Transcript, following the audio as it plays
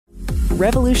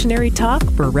Revolutionary talk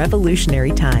for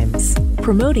revolutionary times.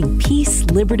 Promoting peace,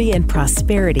 liberty, and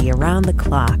prosperity around the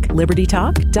clock.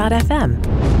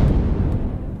 LibertyTalk.fm.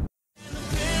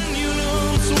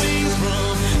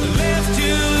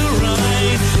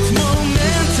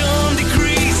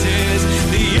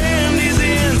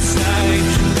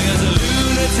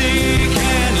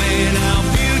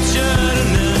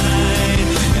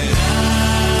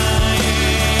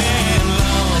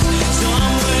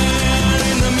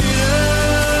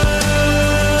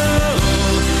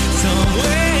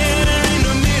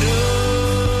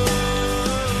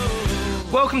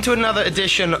 Welcome to another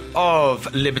edition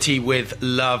of Liberty with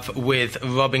Love with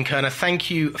Robin Koerner.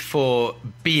 Thank you for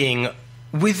being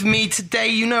with me today.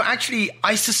 You know, actually,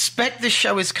 I suspect this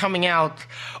show is coming out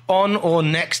on or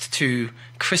next to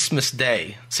Christmas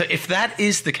Day. So if that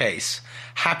is the case,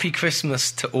 happy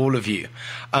Christmas to all of you.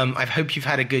 I hope you've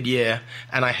had a good year,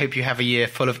 and I hope you have a year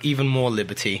full of even more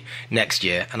liberty next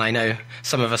year. And I know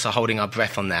some of us are holding our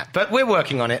breath on that, but we're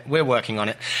working on it. We're working on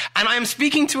it. And I am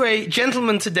speaking to a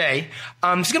gentleman today.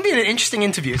 It's going to be an interesting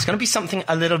interview. It's going to be something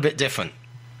a little bit different.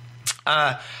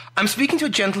 I'm speaking to a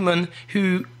gentleman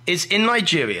who is in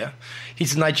Nigeria.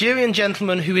 He's a Nigerian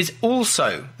gentleman who is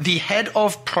also the head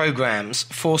of programs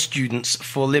for Students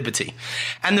for Liberty.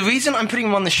 And the reason I'm putting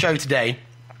him on the show today,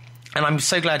 and I'm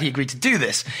so glad he agreed to do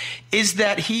this, is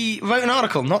that he wrote an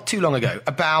article not too long ago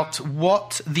about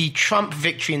what the Trump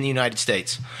victory in the United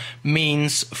States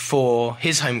means for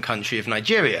his home country of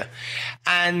Nigeria.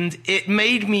 And it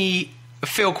made me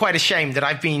feel quite ashamed that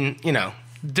I've been,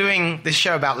 doing this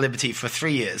show about liberty for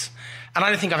 3 years, and I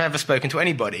don't think I've ever spoken to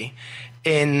anybody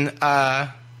in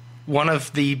one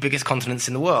of the biggest continents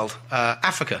in the world,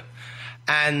 Africa.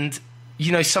 And,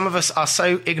 some of us are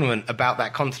so ignorant about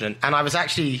that continent. And I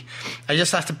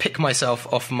just have to pick myself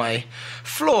off my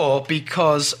floor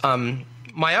because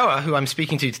Olumayowa, who I'm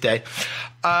speaking to today,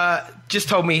 just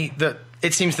told me that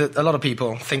it seems that a lot of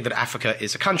people think that Africa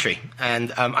is a country,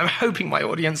 and I'm hoping my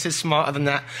audience is smarter than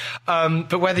that.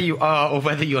 But whether you are or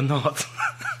whether you're not,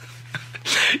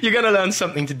 you're going to learn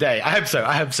something today. I hope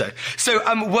so. So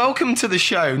welcome to the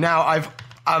show. Now, did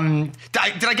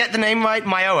I get the name right?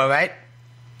 Olumayowa, right?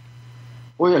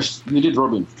 Oh, yes, you did,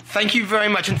 Robin. Thank you very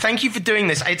much, and thank you for doing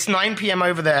this. It's 9 p.m.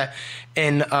 over there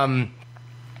in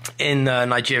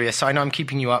Nigeria, so I know I'm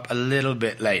keeping you up a little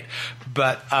bit late.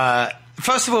 But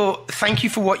first of all, thank you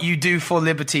for what you do for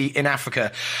liberty in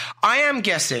Africa. I am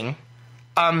guessing,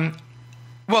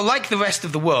 like the rest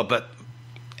of the world, but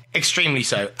extremely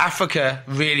so, Africa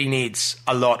really needs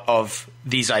a lot of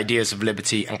these ideas of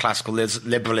liberty and classical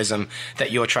liberalism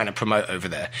that you're trying to promote over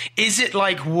there. Is it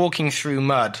like walking through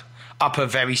mud up a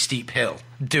very steep hill,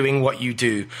 doing what you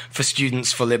do for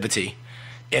Students for Liberty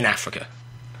in Africa?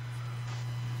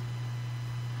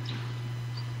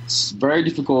 It's very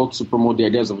difficult to promote the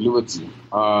ideas of liberty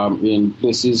in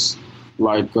places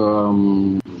like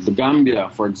the Gambia,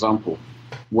 for example,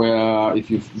 where if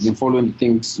you've been following the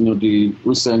things, the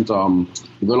recent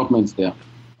developments there,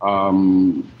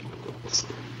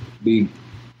 the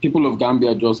people of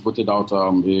Gambia just voted out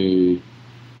a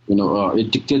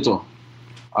dictator,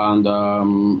 and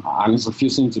is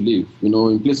refusing to leave.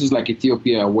 In places like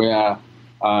Ethiopia, where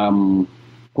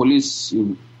police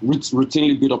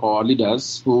routinely beat up our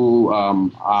leaders who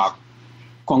are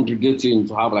congregating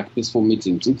to have peaceful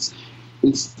meetings.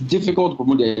 It's difficult to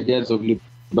promote the ideas of liberty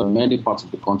in many parts of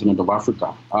the continent of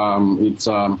Africa.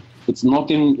 It's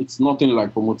nothing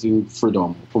like promoting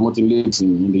freedom, promoting liberty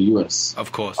in the US.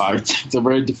 Of course, it's a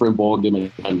very different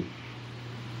ballgame.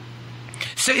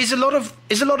 So is a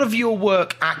lot of your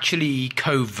work actually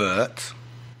covert?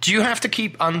 Do you have to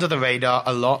keep under the radar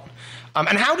a lot?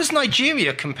 And how does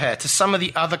Nigeria compare to some of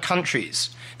the other countries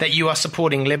that you are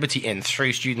supporting liberty in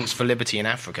through Students for Liberty in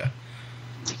Africa?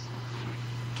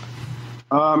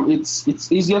 It's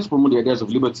easier to promote the ideas of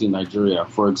liberty in Nigeria.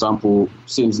 For example,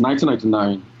 since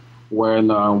 1999,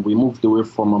 when we moved away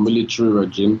from a military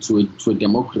regime to a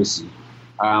democracy,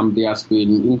 there has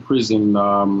been increase in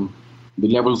the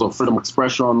levels of freedom of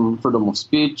expression, freedom of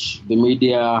speech. The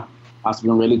media has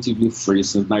been relatively free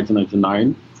since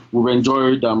 1999. We've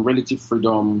enjoyed relative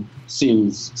freedom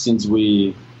since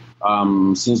we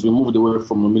moved away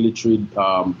from a military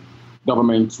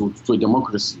government to a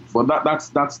democracy. But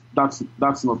that's not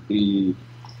the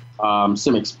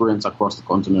same experience across the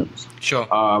continent. Sure.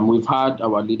 We've had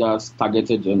our leaders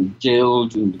targeted and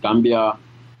jailed in Gambia.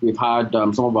 We've had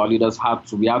some of our leaders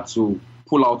we had to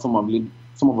pull out some of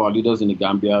our leaders in the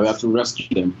Gambia. We had to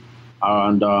rescue them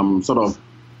and sort of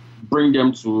bring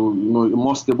them to a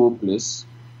more stable place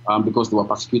because they were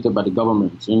persecuted by the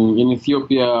government. In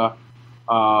Ethiopia,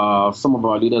 Some of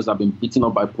our leaders have been beaten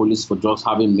up by police for just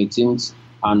having meetings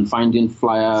and finding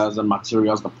flyers and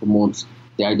materials that promote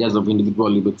the ideas of individual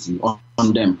liberty on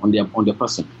them, on their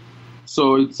person.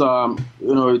 So it's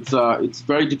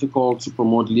very difficult to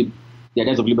promote the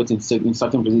ideas of liberty in certain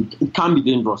places. It can be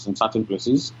dangerous in certain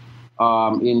places.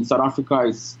 In South Africa,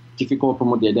 it's difficult to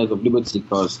promote the ideas of liberty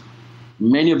because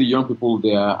many of the young people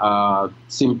there are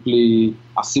simply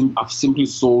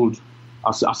sold to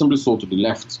the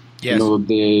left. Yes.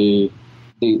 The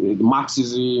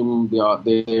Marxism, the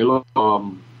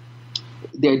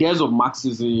ideas of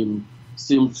Marxism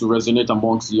seem to resonate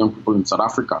amongst the young people in South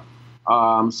Africa.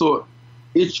 So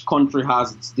each country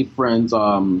has its different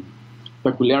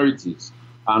peculiarities,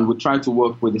 and we try to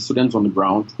work with the students on the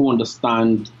ground who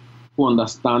understand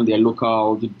their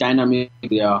local, the dynamic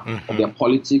of their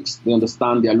politics. They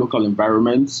understand their local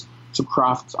environments to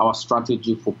craft our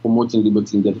strategy for promoting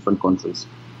liberty in their different countries.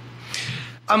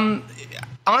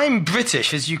 I'm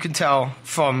British, as you can tell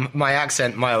from my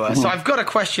accent, Mayowa. So I've got a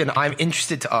question I'm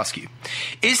interested to ask you.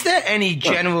 Is there any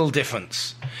general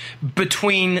difference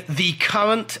between the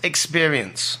current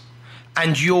experience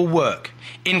and your work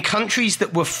in countries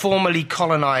that were formerly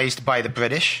colonized by the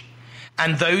British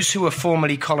and those who were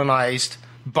formerly colonized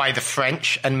by the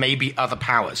French and maybe other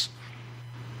powers?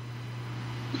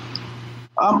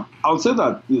 I'll say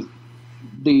that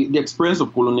the experience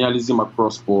of colonialism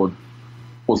across board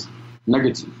was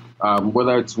negative.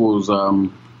 Whether it was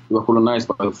we were colonized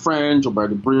by the French or by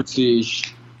the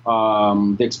British,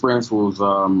 the experience was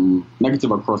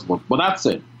negative across board. But that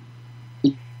said,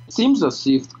 it seems as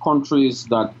if countries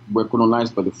that were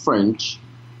colonized by the French,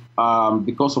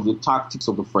 because of the tactics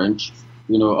of the French,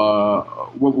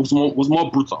 was more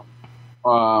brutal.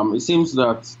 It seems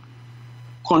that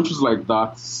countries like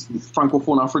that,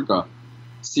 Francophone Africa,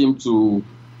 seem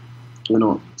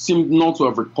not to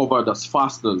have recovered as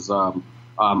fast as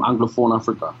Anglophone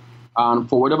Africa. And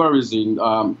for whatever reason,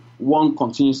 one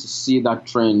continues to see that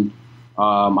trend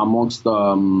amongst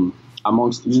that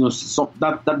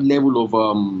level of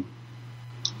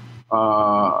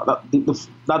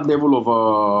that level of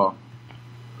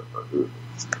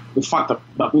the fact that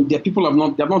the people have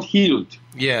not healed.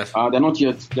 Yes, they're not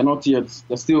yet.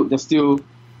 They're still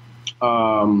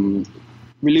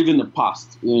reliving the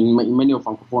past in many of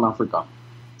Francophone Africa.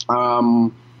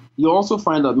 You also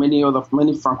find that many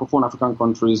Francophone African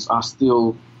countries are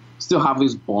still have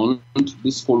this bond,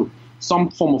 some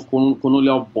form of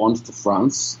colonial bond to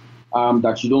France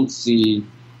that you don't see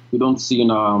in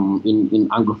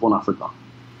Anglophone Africa.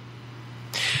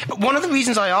 One of the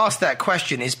reasons I asked that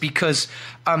question is because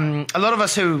a lot of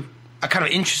us who are kind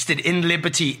of interested in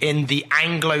liberty in the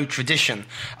Anglo tradition.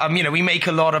 We make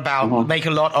a lot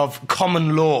of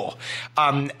common law,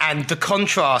 and the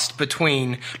contrast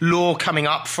between law coming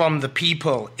up from the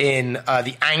people in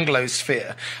the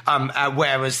Anglosphere,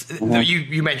 whereas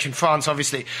you mentioned France,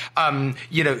 obviously.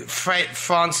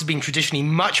 France has been traditionally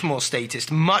much more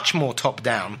statist, much more top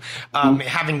down,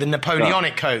 having the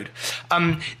Napoleonic Code.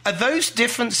 Are those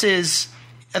differences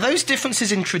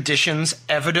in traditions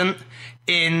evident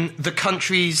in the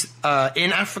countries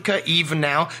in Africa even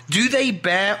now? Do they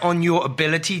bear on your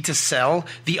ability to sell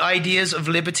the ideas of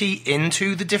liberty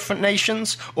into the different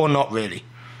nations, or not really?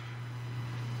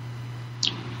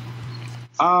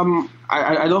 I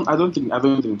don't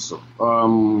think so.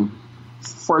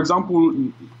 For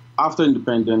example, after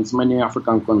independence, many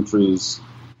African countries,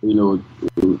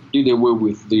 did away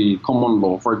with the common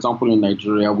law. For example, in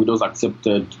Nigeria, we just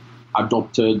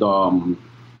adopted the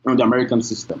American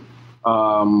system.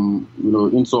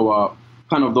 Into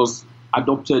kind of those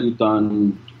adopted it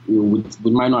and with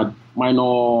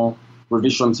minor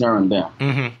revisions here and there.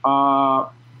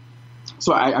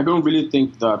 So I don't really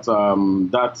think that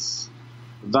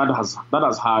that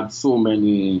has had so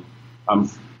many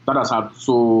that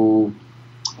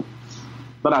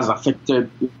has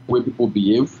affected the way people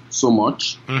behave so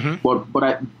much. But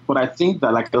I think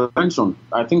that, like I mentioned,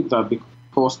 I think that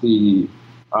because the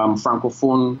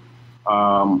Francophone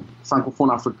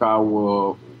Africa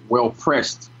were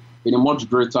oppressed in a much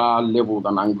greater level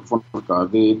than Anglophone Africa,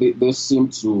 they seem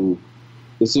to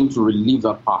relieve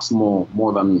that past more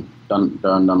than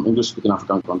English-speaking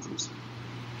African countries.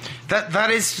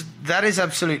 That is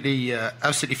absolutely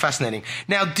fascinating.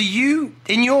 Now, do you,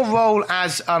 in your role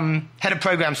as head of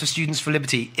programs for Students for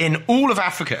Liberty in all of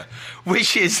Africa,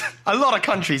 which is a lot of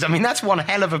countries, I mean, that's one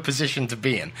hell of a position to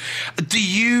be in. Do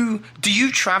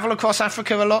you travel across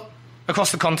Africa a lot,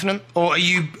 across the continent, or are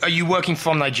you working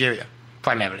from Nigeria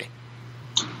primarily?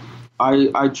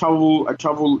 I travel a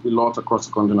lot across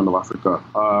the continent of Africa.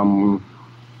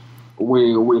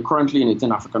 We're currently in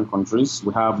 18 African countries.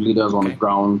 We have leaders on the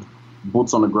ground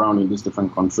boots on the ground in these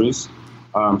different countries.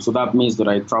 So that means that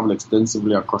I travel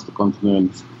extensively across the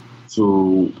continent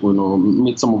to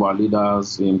meet some of our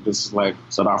leaders in places like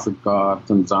South Africa,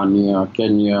 Tanzania,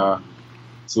 Kenya,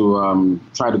 to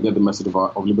try to get the message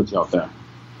of liberty out there.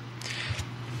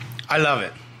 I love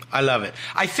it.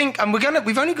 I think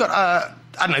we've only got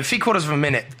 3/4 of a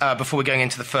minute before we're going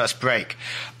into the first break.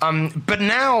 But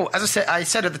now, as I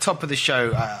said at the top of the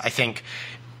show, I think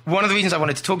one of the reasons I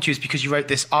wanted to talk to you is because you wrote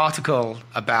this article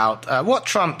about what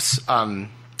Trump's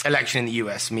election in the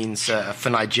US means for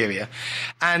Nigeria.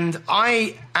 And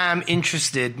I am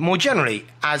interested more generally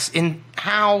as in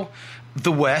how the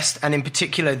West, and in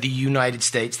particular the United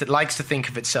States, that likes to think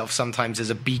of itself sometimes as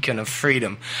a beacon of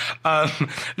freedom,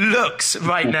 looks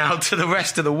right now to the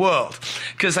rest of the world.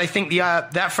 Because I think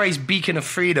that phrase, beacon of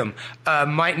freedom,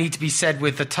 might need to be said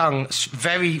with the tongue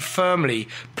very firmly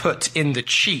put in the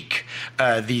cheek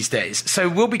these days. So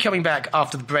we'll be coming back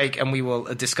after the break and we will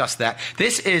discuss that.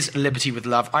 This is Liberty with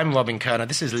Love. I'm Robin Koerner.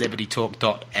 This is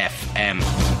LibertyTalk.fm.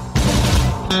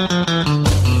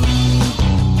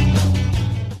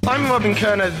 I'm Robin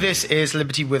Koerner, this is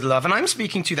Liberty with Love, and I'm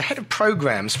speaking to the head of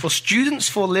programs for Students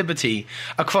for Liberty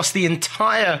across the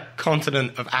entire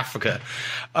continent of Africa.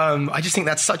 I just think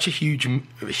that's such a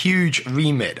huge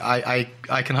remit. I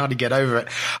can hardly get over it.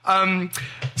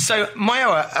 So,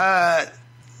 Mayowa,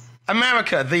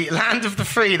 America, the land of the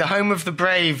free, the home of the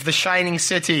brave, the shining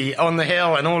city on the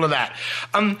hill and all of that.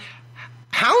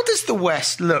 How does the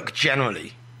West look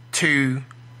generally to...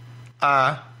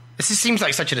 This seems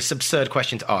like such an absurd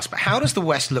question to ask, but how does the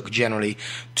West look generally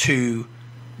to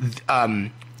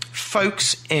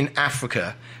folks in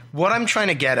Africa? What I'm trying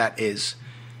to get at is,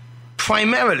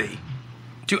 primarily,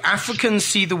 do Africans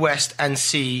see the West and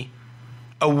see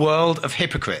a world of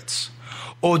hypocrites?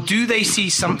 Or do they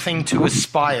see something to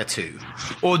aspire to?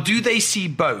 Or do they see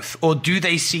both? Or do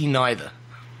they see neither?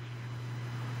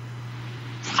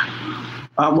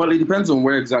 Well, it depends on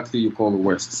where exactly you call the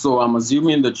West. So I'm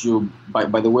assuming that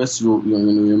by the West, you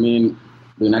mean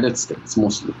the United States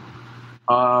mostly.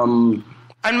 And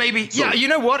maybe, you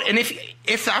know what? And if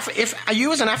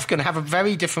you as an African have a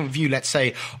very different view, let's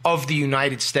say, of the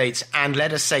United States and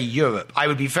let us say Europe, I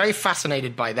would be very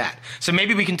fascinated by that. So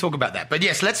maybe we can talk about that. But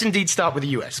yes, let's indeed start with the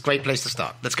US. Great place to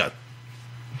start. Let's go.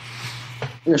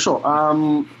 Yeah, sure.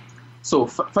 So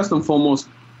first and foremost,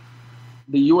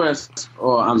 the U.S.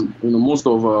 And most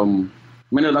of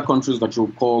many other countries that you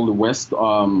call the West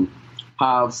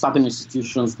have certain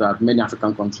institutions that many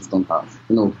African countries don't have.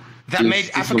 That made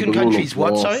African countries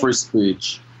what? Sorry, free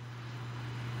speech.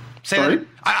 Sorry,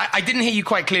 I didn't hear you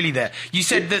quite clearly there. You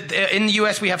said that in the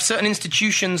U.S. we have certain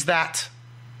institutions that.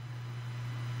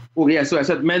 Oh yeah, so I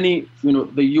said many.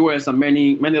 The U.S. and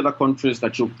many other countries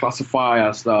that you classify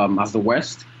as the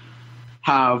West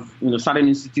have certain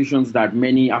institutions that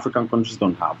many African countries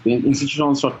don't have.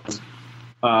 Institutions such as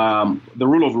the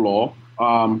rule of law,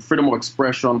 freedom of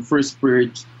expression, free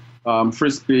speech, an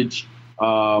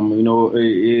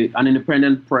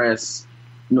independent press.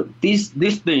 These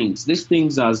things,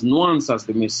 as nuanced as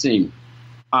they may seem,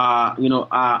 are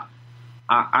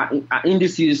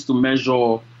indices to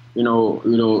measure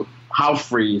how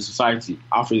free society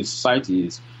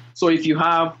is. So if you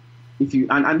have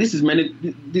and these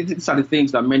are the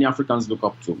things that many Africans look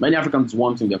up to. Many Africans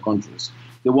want in their countries.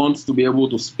 They want to be able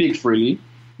to speak freely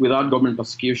without government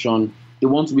persecution. They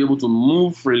want to be able to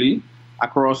move freely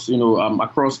across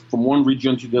from one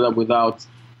region to the other without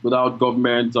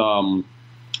government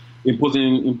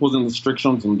imposing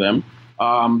restrictions on them.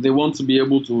 They want to be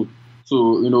able to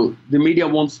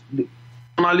the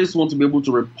journalists want to be able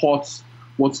to report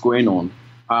what's going on.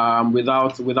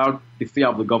 Without the fear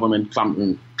of the government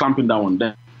clamping down on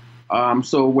them.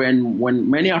 So when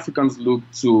many Africans look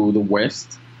to the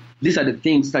West, these are the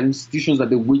things, that institutions that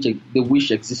they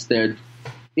wish existed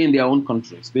in their own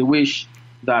countries. They wish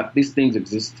that these things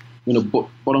exist, but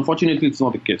unfortunately it's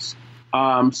not the case.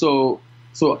 So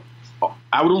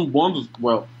I wouldn't want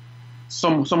to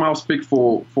somehow speak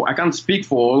for I can't speak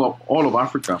for all of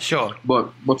Africa. Sure.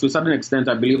 But to a certain extent,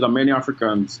 I believe that many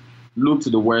Africans look to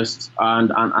the West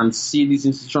and see these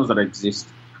institutions that exist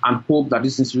and hope that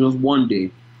these institutions one day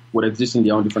would exist in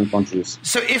their own different countries.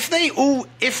 So if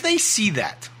they see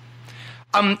that,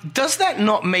 does that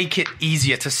not make it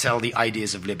easier to sell the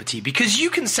ideas of liberty? Because you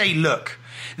can say, look,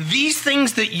 these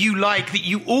things that you like, that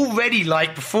you already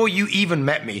liked before you even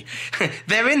met me,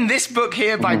 they're in this book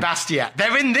here by Bastiat.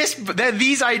 They're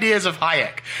these ideas of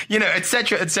Hayek, et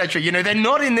cetera, et cetera. They're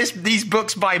not in these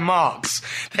books by Marx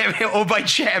or by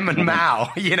Chairman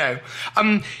Mao,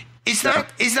 Is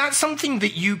that something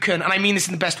that you can, and I mean this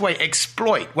in the best way,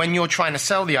 exploit when you're trying to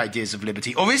sell the ideas of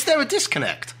liberty? Or is there a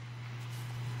disconnect?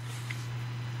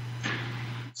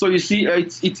 So you see,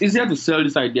 it's easier to sell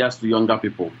these ideas to younger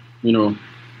people.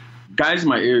 Guys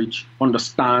my age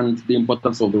understand the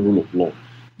importance of the rule of law.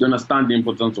 They understand the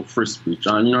importance of free speech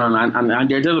and the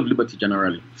ideas of liberty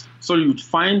generally. So you'd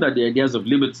find that the ideas of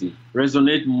liberty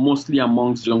resonate mostly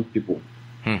amongst young people.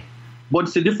 But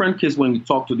it's a different case when you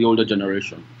talk to the older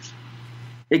generation.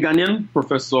 A Ghanaian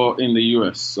professor in the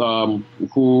US,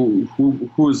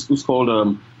 who's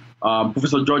called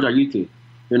Professor George Ayite,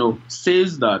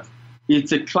 says that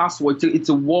it's a class war. It's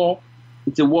a war.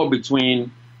 It's a war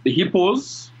between the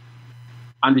hippos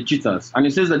and the cheaters. And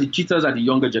he says that the cheaters are the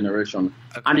younger generation,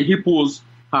 and the hippos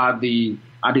are the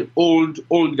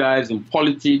old guys in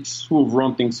politics who have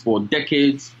run things for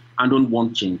decades and don't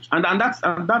want change. And that's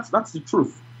the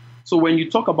truth. So when you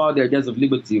talk about the ideas of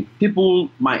liberty, people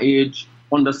my age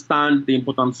understand the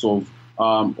importance of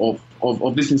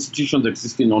these institutions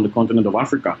existing on the continent of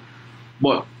Africa.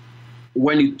 But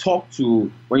when you talk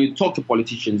to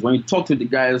politicians, when you talk to the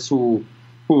guys who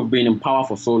have been in power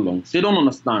for so long, they don't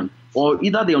understand. Or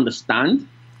either they understand,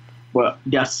 but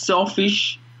they are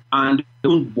selfish and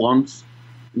don't want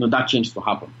that change to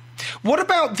happen. What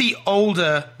about the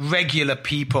older regular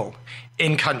people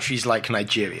in countries like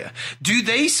Nigeria? Do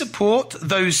they support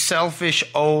those selfish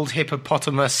old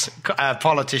hippopotamus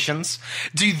politicians?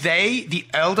 Do they, the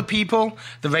elder people,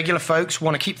 the regular folks,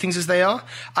 want to keep things as they are?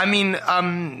 I mean,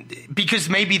 because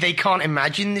maybe they can't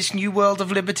imagine this new world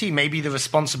of liberty. Maybe the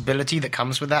responsibility that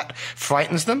comes with that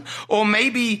frightens them. Or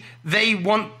maybe they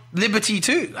want liberty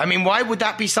too. I mean, why would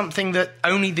that be something that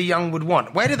only the young would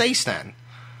want? Where do they stand?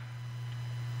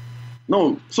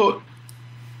 No, so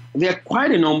there are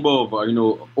quite a number of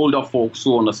older folks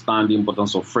who understand the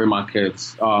importance of free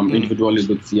markets, individual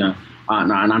liberty,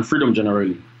 and freedom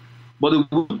generally. But the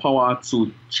willpower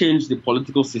to change the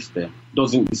political system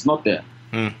it's not there.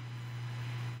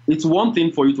 It's one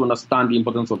thing for you to understand the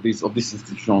importance of these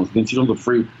institutions, the institutions of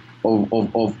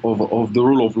the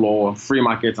rule of law, free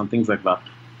markets, and things like that.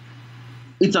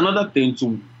 It's another thing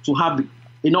to have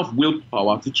enough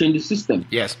willpower to change the system.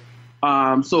 Yes.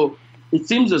 So it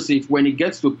seems as if when it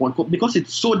gets to a point, because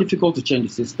it's so difficult to change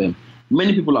the system,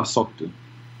 many people are sucked in.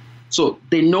 So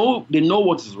they know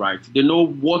what is right. They know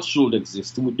what should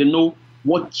exist. They know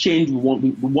what change we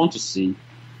want to see.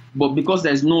 But because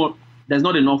there's not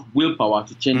enough willpower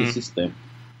to change the system,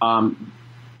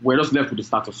 we're just left with the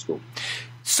status quo.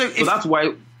 So that's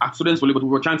why at Students for Liberty,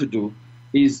 what we're trying to do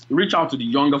is reach out to the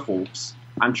younger folks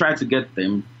and try to get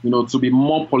them, to be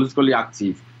more politically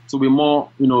active, to be more,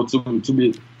 to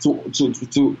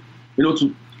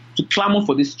clamor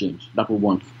for this change that we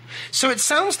want. So it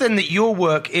sounds then that your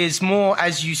work is more,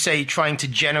 as you say, trying to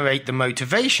generate the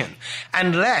motivation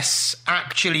and less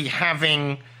actually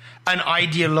having an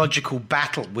ideological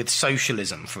battle with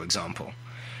socialism, for example.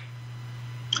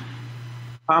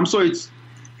 So it's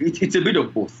a bit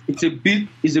of both. It's a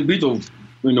bit of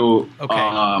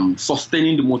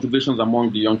sustaining the motivations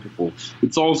among the young people.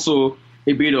 It's also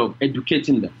a bit of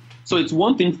educating them. So it's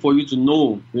one thing for you to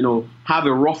know, have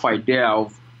a rough idea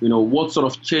of, what sort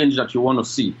of change that you want to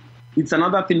see. It's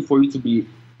another thing for you to be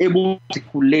able to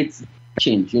articulate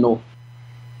change, should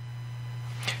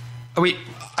be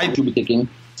taking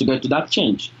to get to that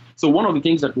change. So one of the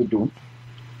things that we do.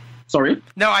 Sorry?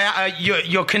 No,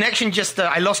 your connection just,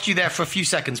 I lost you there for a few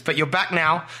seconds, but you're back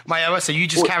now, Mayowa, so you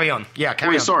just carry on. Yeah,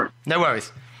 carry on. Sorry. No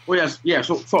worries. Oh, yes, yeah.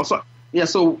 So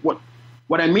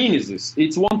what I mean is this.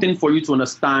 It's one thing for you to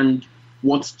understand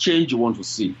what change you want to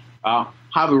see,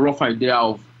 have a rough idea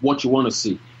of what you want to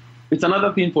see. It's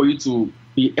another thing for you to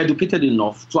be educated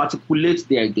enough to articulate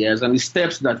the ideas and the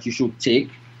steps that we should take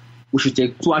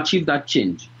to achieve that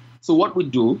change. So what we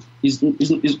do is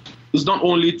not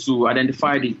only to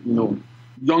identify the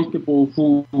young people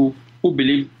who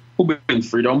believe in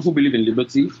freedom, who believe in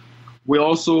liberty.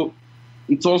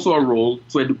 It's also a role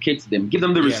to educate them, give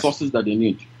them the resources that they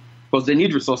need, because they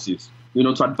need resources,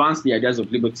 to advance the ideas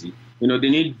of liberty. They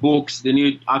need books, they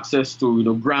need access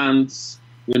to grants,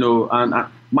 and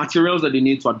materials that they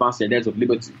need to advance the ideas of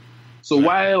liberty. So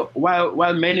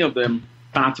while many of them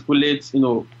can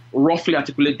roughly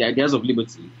articulate the ideas of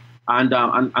liberty and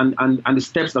the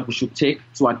steps that we should take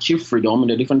to achieve freedom in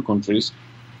the different countries,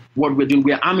 what we're doing,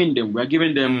 we're arming them, we're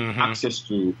giving them access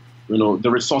to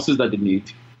the resources that they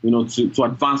need, to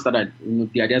advance that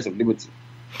the ideas of liberty.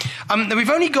 We've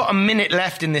only got a minute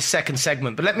left in this second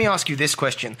segment, but let me ask you this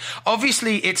question.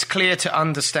 Obviously, it's clear to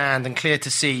understand and clear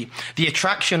to see the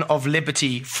attraction of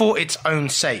liberty for its own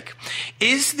sake.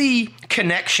 Is the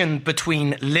connection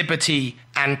between liberty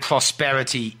and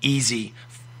prosperity easily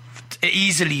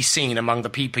seen among the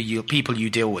people you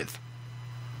deal with?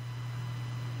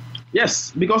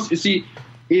 Yes, because you see,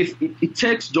 if it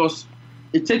takes just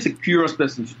it takes a curious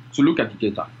person to look at the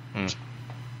data.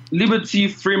 Liberty,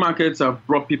 free markets have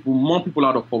brought more people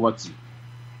out of poverty,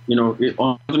 on the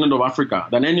continent of Africa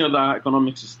than any other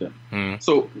economic system.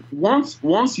 So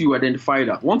once you identify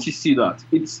that, once you see that,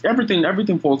 it's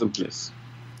everything falls in place.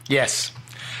 Yes.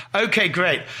 Okay,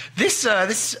 great. This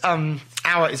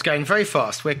hour is going very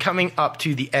fast. We're coming up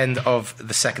to the end of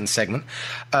the second segment.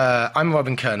 I'm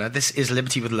Robin Koerner. This is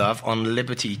Liberty with Love on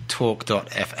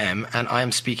libertytalk.fm, and I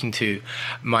am speaking to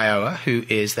Olumayowa, who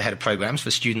is the head of programs for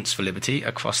Students for Liberty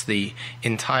across the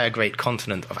entire great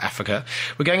continent of Africa.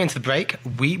 We're going into the break.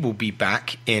 We will be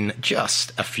back in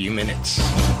just a few minutes.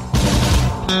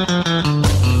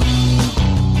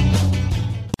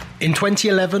 In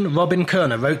 2011, Robin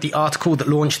Koerner wrote the article that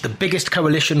launched the biggest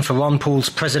coalition for Ron Paul's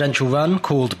presidential run,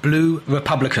 called Blue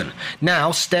Republican.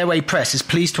 Now, Stairway Press is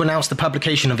pleased to announce the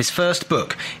publication of his first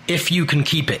book, If You Can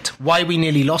Keep It, Why We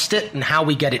Nearly Lost It and How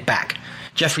We Get It Back.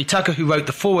 Jeffrey Tucker, who wrote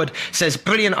the foreword, says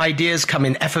brilliant ideas come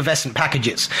in effervescent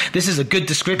packages. This is a good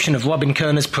description of Robin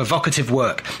Koerner's provocative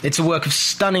work. It's a work of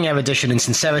stunning erudition and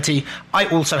sincerity. I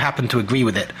also happen to agree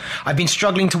with it. I've been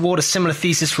struggling toward a similar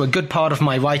thesis for a good part of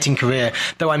my writing career,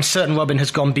 though I'm certain Robin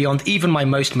has gone beyond even my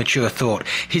most mature thought.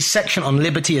 His section on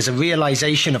liberty as a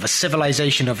realization of a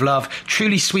civilization of love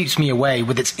truly sweeps me away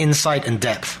with its insight and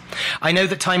depth. I know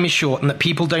that time is short and that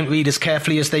people don't read as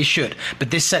carefully as they should,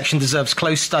 but this section deserves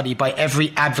close study by every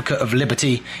advocate of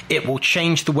liberty. It will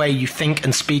change the way you think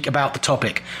and speak about the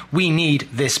topic. We need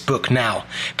this book now.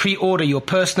 Pre-order your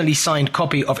personally signed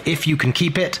copy of If You Can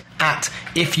Keep It at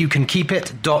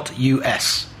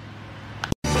ifyoucankeepit.us.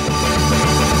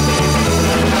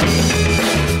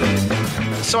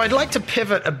 So I'd like to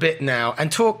pivot a bit now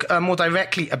and talk more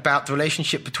directly about the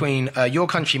relationship between your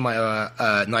country,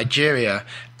 Nigeria,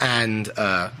 and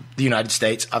the United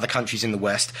States, other countries in the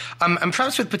West, and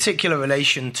perhaps with particular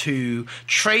relation to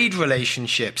trade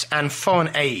relationships and foreign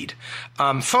aid.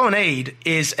 Foreign aid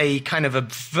is a kind of a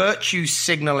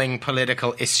virtue-signaling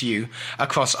political issue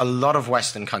across a lot of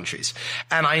Western countries.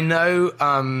 And I know,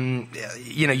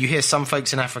 you hear some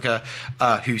folks in Africa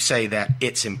who say that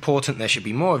it's important, there should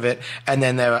be more of it, and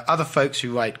then there are other folks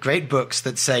who write great books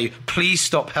that say, please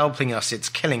stop helping us, it's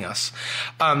killing us.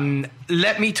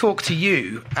 Let me talk to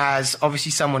you as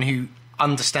obviously someone who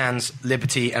understands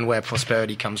liberty and where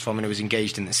prosperity comes from and who is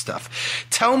engaged in this stuff.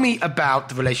 Tell me about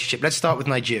the relationship. Let's start with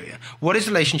Nigeria. What is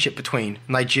the relationship between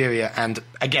Nigeria and,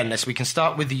 again, we can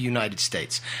start with the United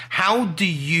States. How do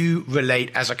you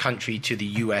relate as a country to the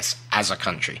US as a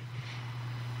country?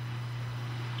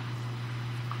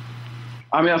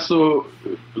 I mean, so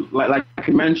like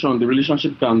you mentioned, the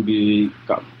relationship can be,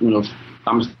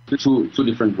 comes two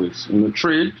different ways.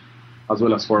 Trade as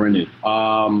well as foreign aid.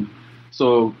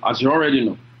 So as you already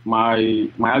know, my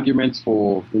arguments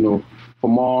for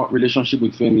more relationship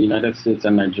between the United States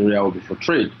and Nigeria will be for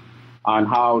trade, and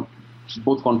how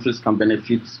both countries can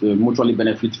mutually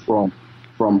benefit from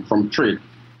trade.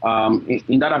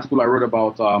 In that article, I wrote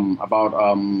about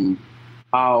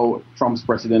how Trump's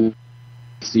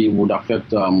presidency would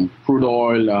affect crude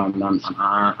oil and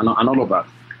all of that,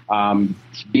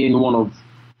 being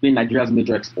Nigeria's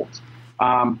major export.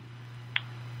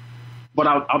 But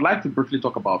I'd like to briefly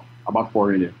talk about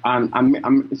foreign aid. And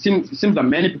it seems that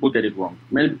many people get it wrong.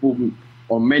 Many people,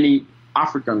 or many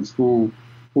Africans who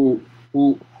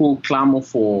clamor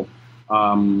for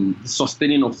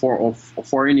sustaining of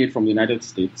foreign aid from the United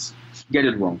States get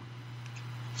it wrong.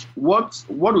 What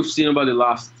we've seen over the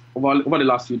last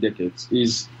few decades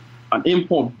is an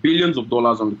import of billions of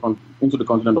dollars into the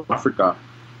continent of Africa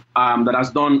that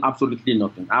has done absolutely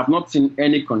nothing. I have not seen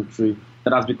any country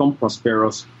that has become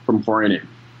prosperous from foreign aid.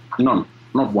 None,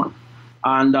 not one.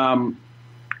 And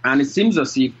it seems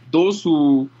as if those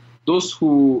who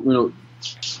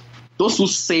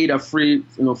say that free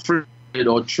trade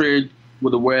or trade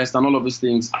with the West and all of these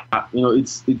things,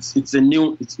 it's a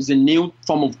new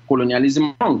form of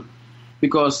colonialism, wrong,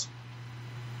 because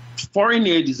foreign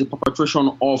aid is a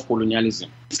perpetration of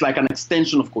colonialism. It's like an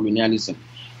extension of colonialism.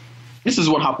 This is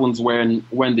what happens when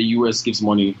the U.S. gives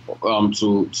money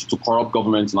to corrupt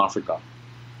governments in Africa.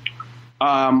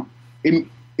 It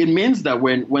means that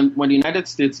when the United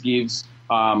States gives,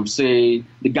 say,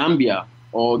 the Gambia,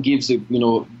 or gives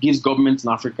governments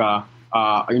in Africa,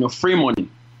 free money,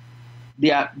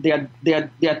 they are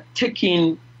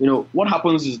taking. What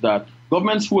happens is that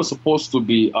governments who are supposed to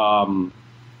be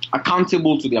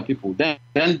accountable to their people then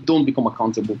don't become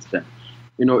accountable to them.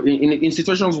 In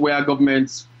situations where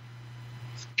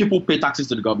people pay taxes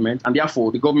to the government, and therefore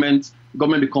the government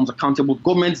becomes accountable.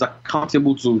 Government is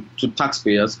accountable to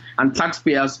taxpayers, and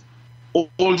taxpayers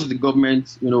hold the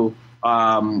government,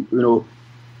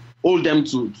 hold them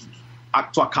to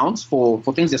account for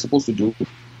things they're supposed to do.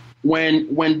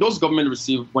 When those governments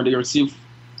receive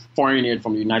foreign aid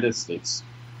from the United States,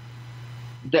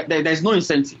 there's no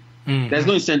incentive. Mm-hmm. There's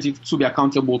no incentive to be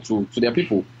accountable to their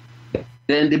people.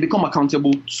 Then they become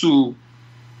accountable to,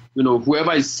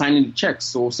 whoever is signing the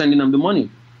checks or sending them the money.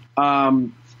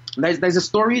 There's a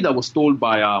story that was told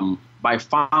by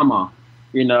Farmer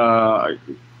in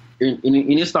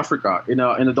East Africa in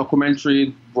a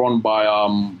documentary run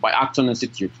by Acton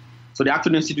Institute. So the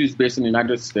Acton Institute is based in the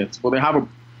United States, but they have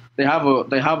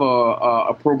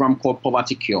a program called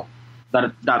Poverty Cure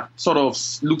that sort of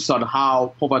looks at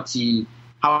how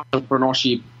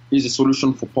entrepreneurship is a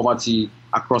solution for poverty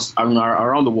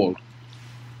around the world.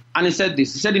 And he said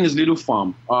this. He said in his little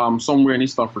farm somewhere in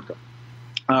East Africa,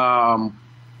 a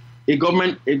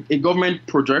government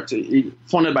project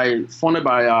funded by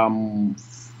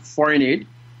foreign aid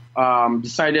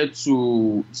decided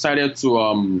to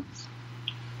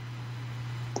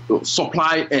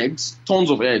supply eggs, tons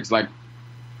of eggs, like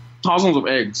thousands of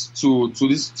eggs to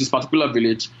this particular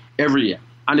village every year,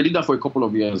 and they did that for a couple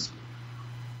of years.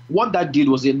 What that did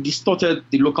was it distorted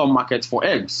the local market for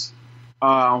eggs.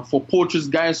 For poultry,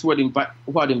 guys who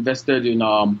had invested in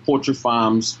poultry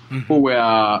farms, mm-hmm. who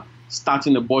were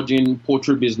starting a budding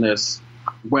poultry business,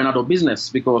 went out of business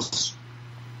because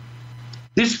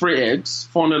these free eggs,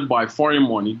 funded by foreign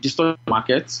money, distorted the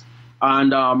market,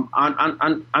 and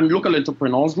local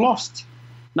entrepreneurs lost.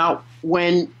 Now,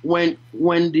 when the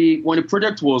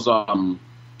project was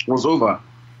over,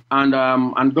 and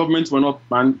governments were not,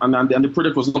 and the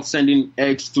project was not sending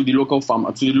eggs to the local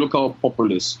farmer, to the local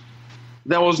populace,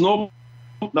 there was no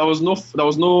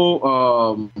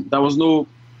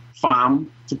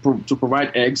farm to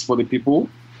provide eggs for the people,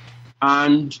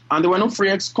 and there were no free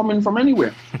eggs coming from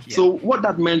anywhere. Yeah. So what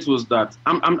that meant was that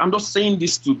I'm just saying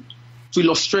this to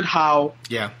illustrate how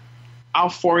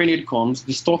foreign aid comes,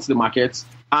 distorts the market,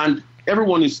 and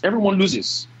everyone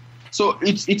loses. So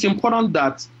it's important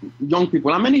that young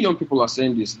people, and many young people are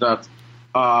saying this, that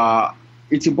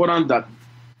it's important that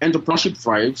entrepreneurship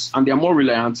thrives, and they are more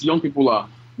reliant. Young people are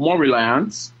more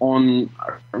reliant on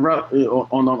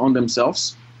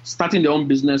themselves, starting their own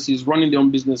businesses, running their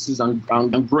own businesses, and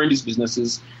growing these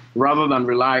businesses, rather than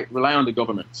rely on the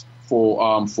government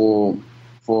for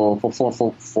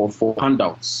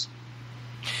handouts.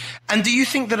 And do you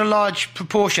think that a large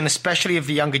proportion, especially of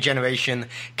the younger generation,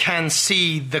 can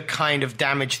see the kind of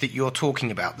damage that you're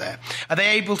talking about there? Are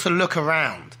they able to look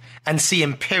around and see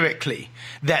empirically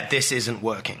that this isn't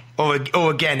working? Or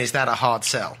again, is that a hard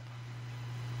sell?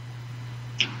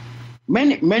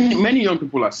 Many young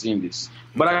people are seeing this.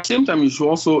 But at the same time, you should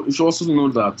also know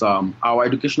that our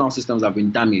educational systems have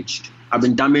been damaged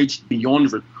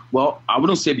beyond, well, I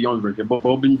wouldn't say beyond repair, but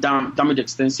have been damaged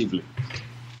extensively.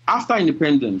 After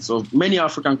independence of many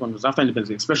African countries,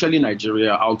 especially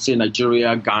Nigeria, I would say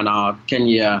Nigeria, Ghana,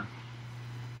 Kenya,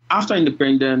 after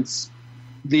independence,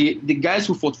 the guys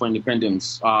who fought for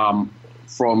independence from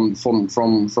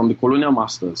the colonial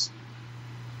masters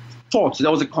thought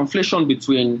there was a conflation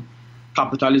between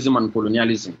capitalism and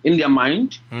colonialism. In their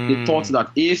mind, they thought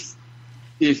that if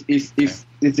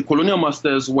the colonial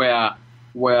masters were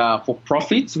for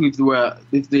profit, if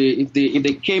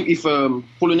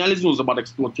colonialism was about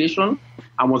exploitation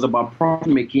and was about profit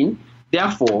making,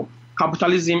 therefore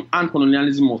capitalism and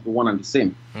colonialism was the one and the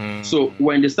same. So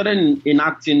when they started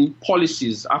enacting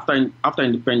policies after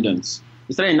independence,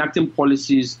 they started enacting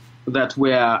policies that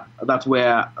were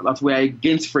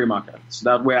against free markets,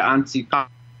 that were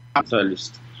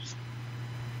anti-capitalist.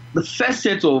 The first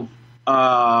set of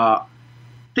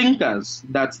thinkers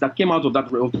that came out of the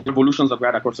revolutions that we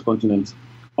had across the continent,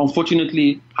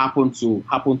 unfortunately, happened to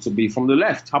be from the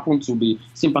left, happened to be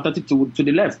sympathetic to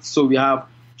the left. So we have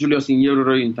Julius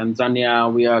Nyerere in Tanzania,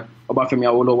 we have Obafemi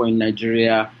Awolowo in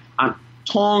Nigeria, and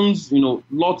tons,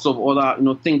 lots of other,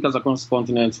 thinkers across the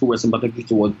continent who were sympathetic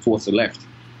towards the left.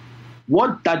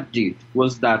 What that did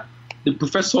was that the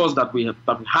professors that we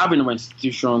have in our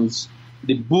institutions,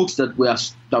 the books that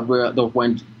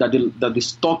they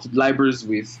stocked libraries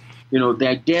with, the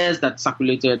ideas that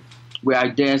circulated were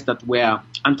ideas that were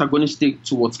antagonistic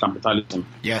towards capitalism.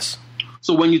 Yes.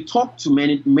 So when you talk to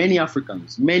many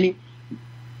Africans,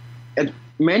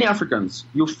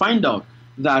 you find out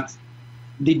that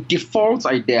the default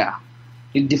idea,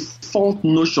 the default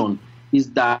notion is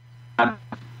that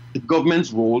the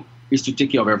government's role is to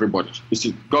take care of everybody.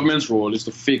 Government's role is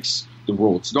to fix the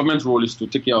roads. Government's role is to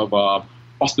take care of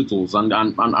hospitals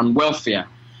and welfare.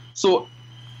 So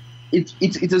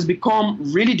it has become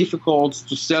really difficult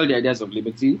to sell the ideas of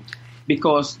liberty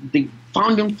because the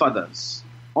founding fathers,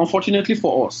 unfortunately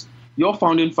for us, your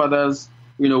founding fathers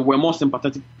were more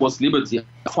sympathetic towards liberty.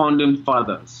 Founding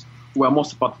fathers were more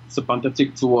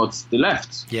sympathetic towards the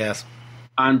left. Yes.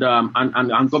 And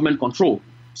government control.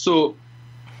 So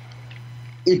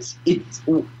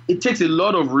it takes a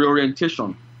lot of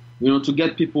reorientation, to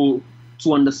get people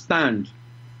to understand,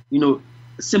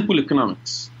 simple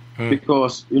economics,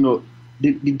 because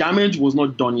the damage was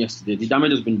not done yesterday. The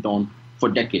damage has been done for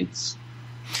decades.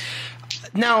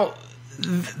 Now,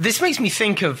 this makes me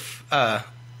think of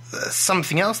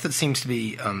something else that seems to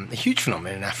be a huge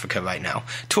phenomenon in Africa right now,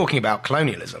 talking about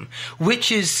colonialism,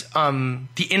 which is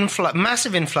the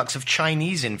massive influx of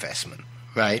Chinese investment,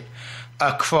 right,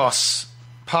 across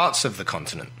parts of the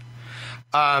continent.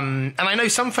 And I know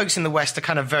some folks in the West are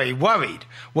kind of very worried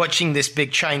watching this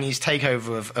big Chinese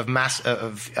takeover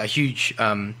of huge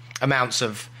amounts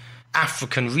of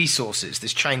African resources,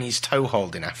 this Chinese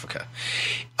toehold in Africa.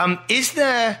 Is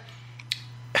the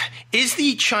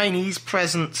Chinese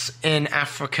presence in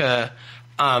Africa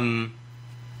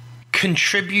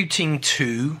contributing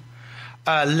to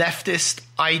leftist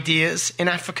ideas in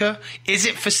Africa? Is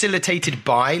it facilitated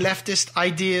by leftist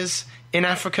ideas in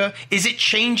Africa? Is it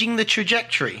changing the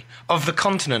trajectory of the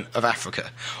continent of Africa?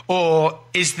 Or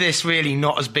is this really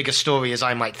not as big a story as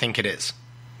I might think it is?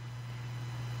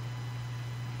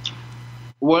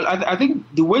 Well, I think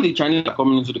the way the Chinese are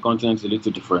coming into the continent is a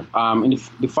little different. In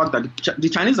the fact that the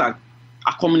Chinese are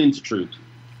coming into trade.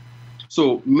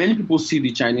 So many people see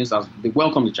the Chinese as, they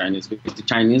welcome the Chinese because the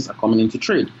Chinese are coming into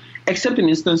trade, except in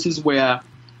instances where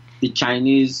the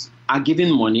Chinese are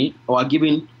giving money or are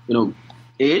giving,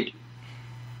 aid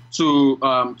to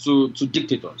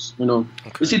dictators.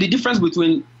 Okay. You see, the difference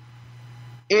between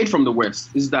aid from the West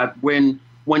is that when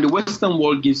the Western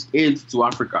world gives aid to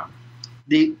Africa,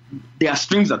 there are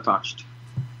strings attached.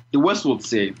 The West would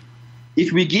say,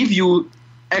 if we give you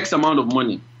X amount of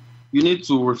money, you need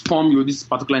to reform this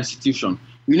particular institution.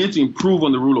 You need to improve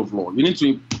on the rule of law. You need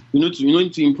to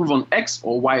improve on X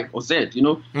or Y or Z.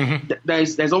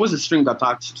 There's always a string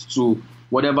attached to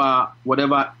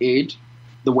whatever aid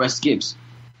the West gives.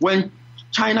 When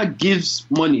China gives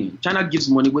money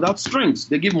without strings.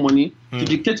 They give money to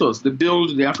dictators. They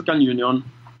build the African Union.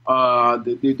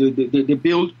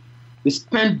 They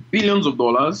spend billions of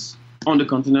dollars on the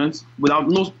continent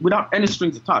without any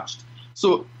strings attached.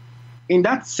 So, in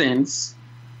that sense,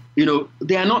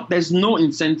 there's no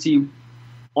incentive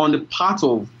on the part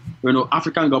of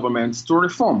African governments to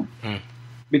reform,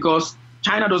 because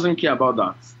China doesn't care about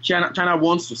that. China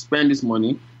wants to spend this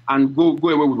money and go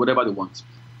away with whatever they want.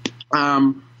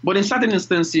 But in certain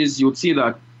instances, you'll see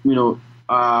that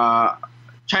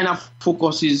China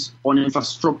focuses on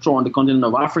infrastructure on the continent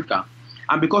of Africa.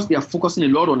 And because they are focusing a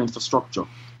lot on infrastructure,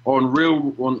 on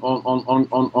rail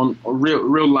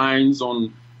lines,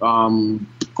 on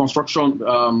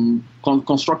construction,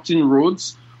 constructing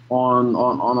roads,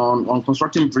 on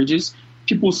constructing bridges,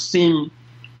 people seem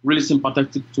really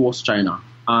sympathetic towards China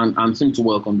and seem to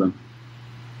welcome them.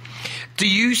 Do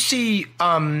you see?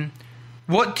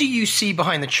 What do you see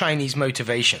behind the Chinese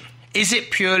motivation? Is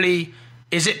it purely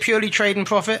trade and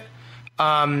profit?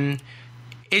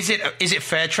 Is it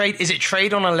fair trade? Is it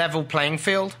trade on a level playing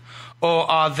field, or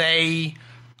are they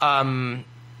in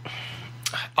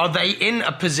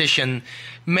a position,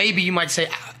 maybe you might say,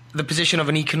 the position of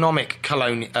an economic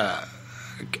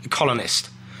colonist?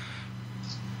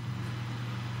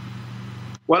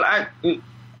 Well,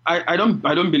 I don't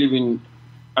believe in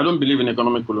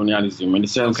economic colonialism in the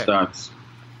sense that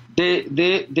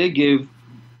they give,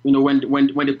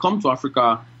 when they come to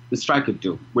Africa, they strike a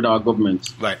deal with our government.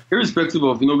 Right. Irrespective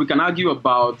of, we can argue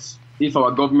about if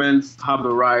our governments have the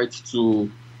right to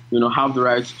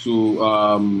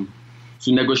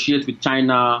negotiate with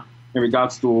China in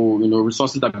regards to,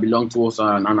 resources that belong to us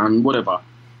and whatever.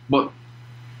 But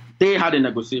they had a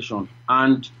negotiation,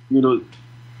 and,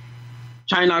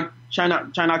 China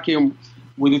came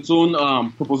with its own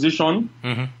proposition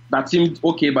that seemed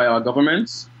okay by our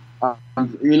governments.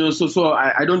 So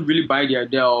I don't really buy the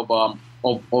idea of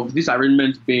this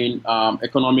arrangement being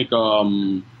economic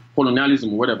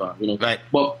colonialism or whatever, Right.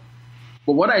 But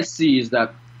what I see is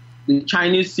that the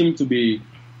Chinese seem to be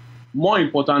more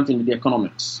important in the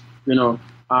economics. They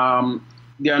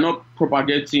are not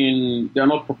propagating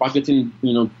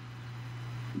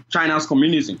China's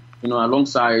communism,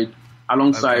 alongside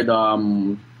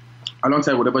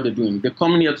whatever they're doing. They're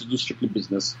coming here to do strictly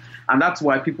business, and that's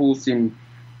why people seem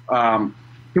to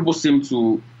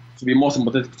be more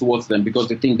sympathetic towards them, because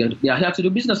they think that they are here to do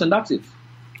business, and that's it.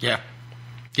 Yeah.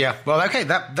 Well, okay,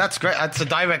 that's great. That's a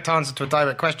direct answer to a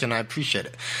direct question. I appreciate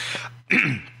it.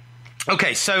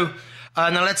 Okay, so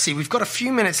now let's see. We've got a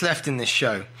few minutes left in this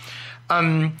show.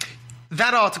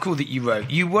 that article that you wrote,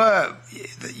 you were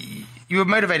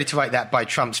motivated to write that by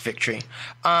Trump's victory.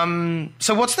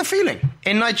 So what's the feeling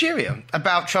in Nigeria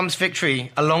about Trump's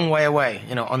victory a long way away,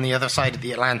 on the other side of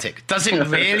the Atlantic? Does it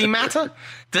really matter?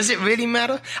 Does it really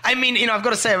matter? I mean, I've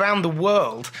got to say, around the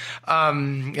world,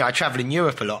 I travel in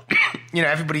Europe a lot.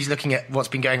 Everybody's looking at what's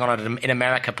been going on in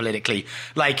America politically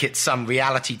like it's some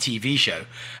reality TV show.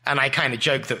 And I kind of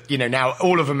joke that, now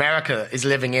all of America is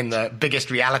living in the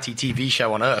biggest reality TV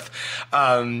show on earth,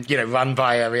 run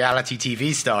by a reality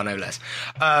TV star, no less.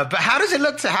 But how does it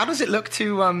look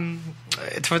from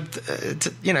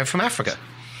Africa?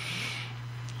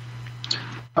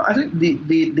 I think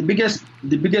the biggest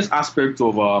aspect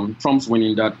of Trump's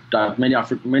winning that many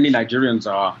Nigerians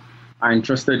are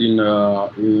interested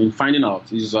in finding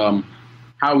out is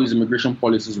how his immigration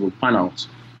policies will pan out.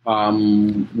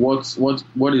 What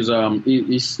is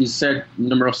he said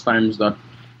numerous times that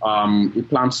he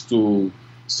plans to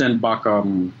send back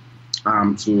to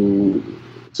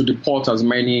deport as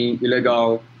many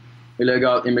illegal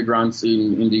immigrants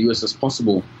in the U.S. as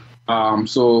possible.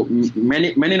 So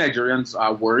many Nigerians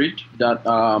are worried that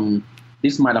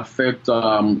this might affect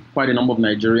quite a number of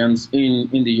Nigerians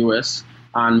in the U.S.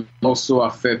 and also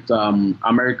affect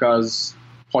America's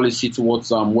policy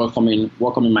towards welcoming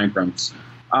migrants.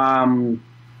 But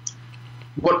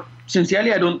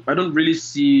sincerely, I don't really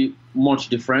see much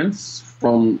difference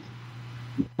from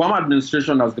Obama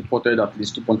administration has deported at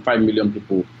least 2.5 million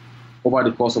people over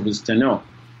the course of his tenure,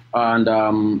 and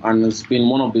it's been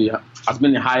the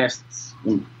highest,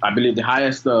 I believe, the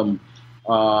highest, the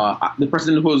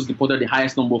president who has deported the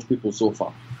highest number of people so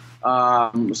far.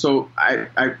 So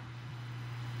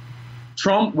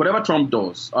Trump, whatever Trump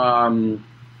does,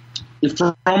 if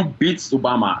Trump beats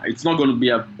Obama, it's not going to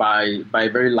be by a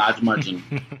very large margin,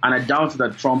 and I doubt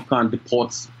that Trump can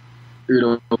deport,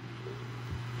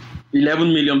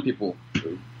 11 million people.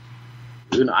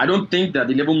 I don't think that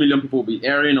 11 million people will be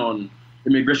erring on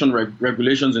immigration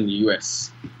regulations in the U.S.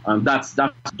 That's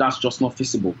just not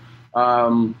feasible.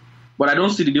 But I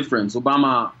don't see the difference.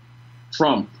 Obama,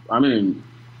 Trump.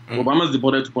 Obama's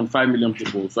deported 2.5 million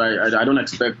people, so I don't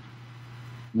expect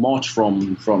much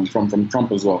from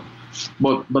Trump as well.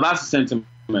 But that's the sentiment.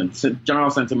 General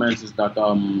sentiment is that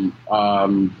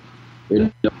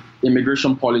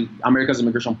America's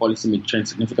immigration policy may change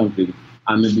significantly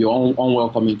and may be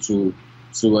unwelcoming to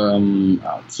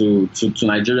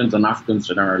Nigerians and Africans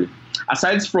generally.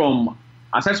 Aside from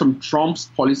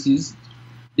Trump's policies,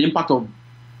 the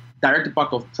direct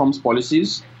impact of Trump's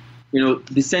policies,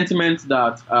 the sentiment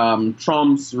that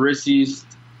Trump's racist,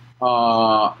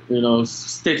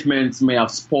 statements may have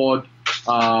spurred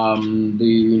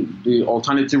the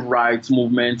alternative rights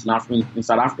movement in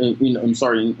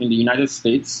the United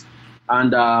States,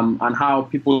 and how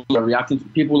people are reacting.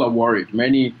 People are worried.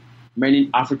 Many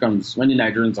Africans, many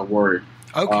Nigerians are worried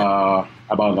about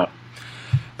that.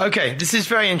 Okay, this is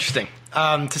very interesting.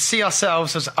 To see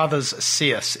ourselves as others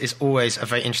see us is always a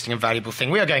very interesting and valuable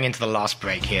thing. We are going into the last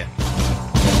break here.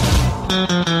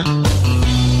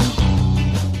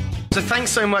 So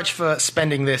thanks so much for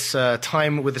spending this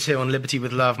time with us here on Liberty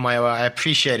with Love, Mayowa. I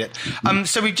appreciate it.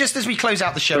 So as we close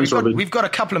out the show, we've got a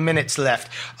couple of minutes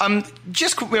left.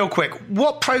 Just real quick,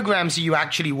 what programs are you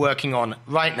actually working on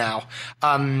right now?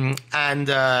 And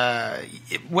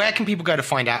where can people go to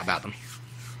find out about them?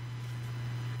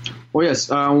 Oh, yes.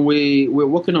 We're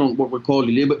working on what we call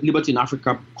the Liberty in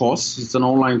Africa course. It's an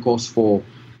online course for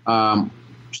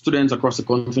students across the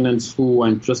continent who are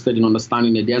interested in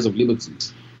understanding the ideas of liberty.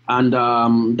 And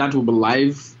that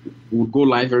will go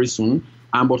live very soon.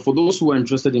 But for those who are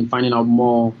interested in finding out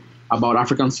more about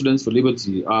African Students for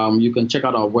Liberty, you can check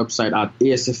out our website at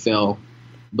asfl.info.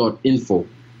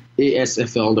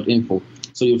 asfl.info.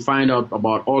 So you'll find out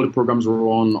about all the programs we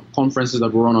run, conferences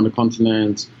that we run on the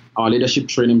continent, our leadership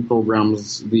training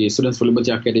programs, the Students for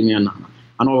Liberty Academy, and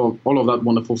all of that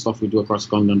wonderful stuff we do across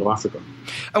the continent of Africa.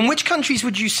 And which countries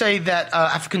would you say that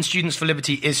African Students for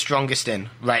Liberty is strongest in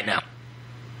right now?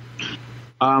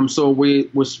 So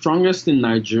we're strongest in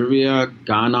Nigeria,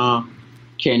 Ghana,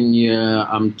 Kenya,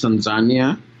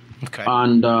 Tanzania. Okay.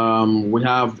 And we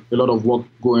have a lot of work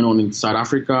going on in South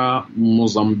Africa,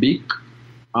 Mozambique,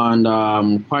 and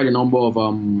quite a number of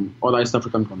other East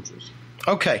African countries.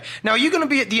 Okay. Now, are you going to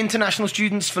be at the International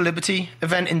Students for Liberty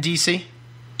event in DC?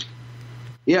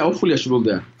 Yeah, hopefully I should be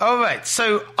there. All right.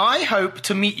 So I hope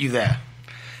to meet you there.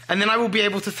 And then I will be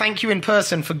able to thank you in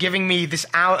person for giving me this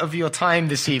hour of your time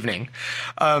this evening.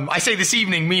 I say this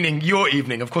evening, meaning your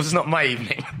evening. Of course, it's not my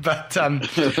evening, but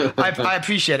I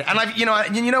appreciate it. And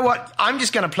you know what? I'm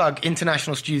just going to plug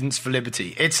International Students for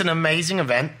Liberty. It's an amazing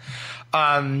event.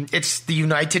 It's the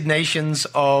United Nations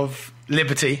of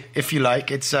Liberty, if you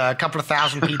like. It's a couple of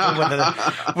thousand people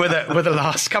with the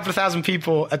last couple of thousand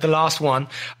people at the last one.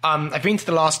 I've been to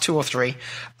the last 2 or 3.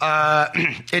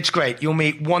 It's great. You'll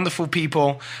meet wonderful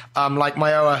people like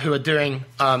Mayowa who are doing.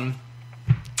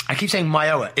 I keep saying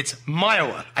Mayowa. It's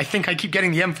Mayowa. I think I keep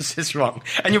getting the emphasis wrong.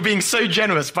 And you're being so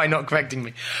generous by not correcting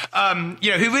me. Who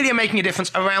really are making a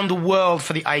difference around the world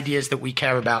for the ideas that we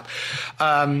care about.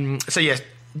 So yes,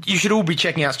 you should all be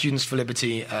checking out Students for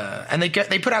Liberty. And they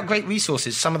put out great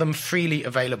resources, some of them freely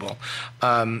available.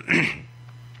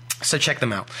 So check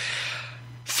them out.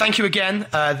 Thank you again.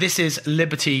 This is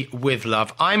Liberty with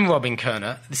Love. I'm Robin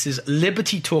Koerner. This is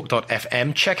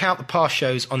libertytalk.fm. Check out the past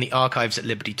shows on the archives at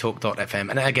libertytalk.fm.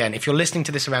 And again, if you're listening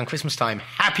to this around Christmas time,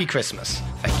 happy Christmas.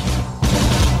 Thank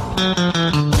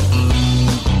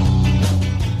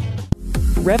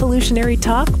you. Revolutionary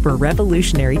talk for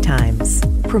revolutionary times.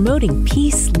 Promoting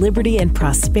peace, liberty, and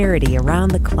prosperity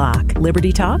around the clock.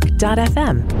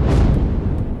 libertytalk.fm.